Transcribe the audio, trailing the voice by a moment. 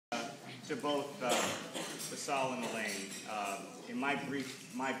to both Sal and Elaine. In my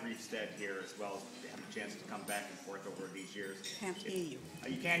brief stint here, as well as having a chance to come back and forth over these years. Can't hear you.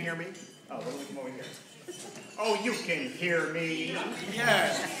 You can't hear me? Oh, well, let me come over here. Oh, you can hear me.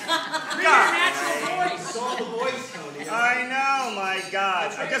 Yes. God, It's all the voice, Tony. I know, my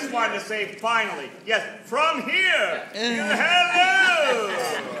God. I just wanted to say finally, yes, from here, hello.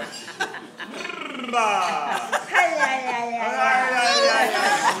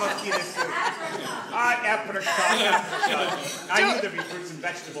 I knew there'd be fruits and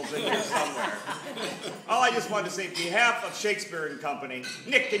vegetables in here somewhere. All I just wanted to say, on behalf of Shakespeare and Company,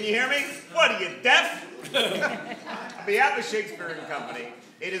 Nick, can you hear me? What are you, deaf? On behalf of Shakespeare and Company,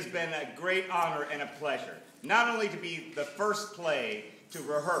 it has been a great honor and a pleasure, not only to be the first play to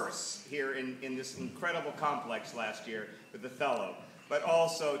rehearse here in this incredible complex last year with Othello, but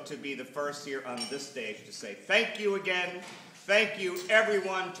also to be the first here on this stage to say thank you again. Thank you,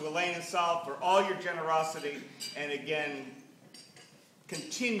 everyone, to Elaine and Sal for all your generosity, and again,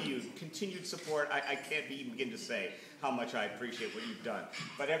 continued support. I can't even begin to say how much I appreciate what you've done.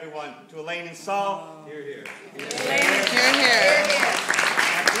 But everyone, to Elaine and Sal, Here, here. Hear, hear.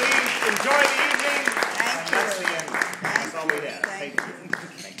 and please enjoy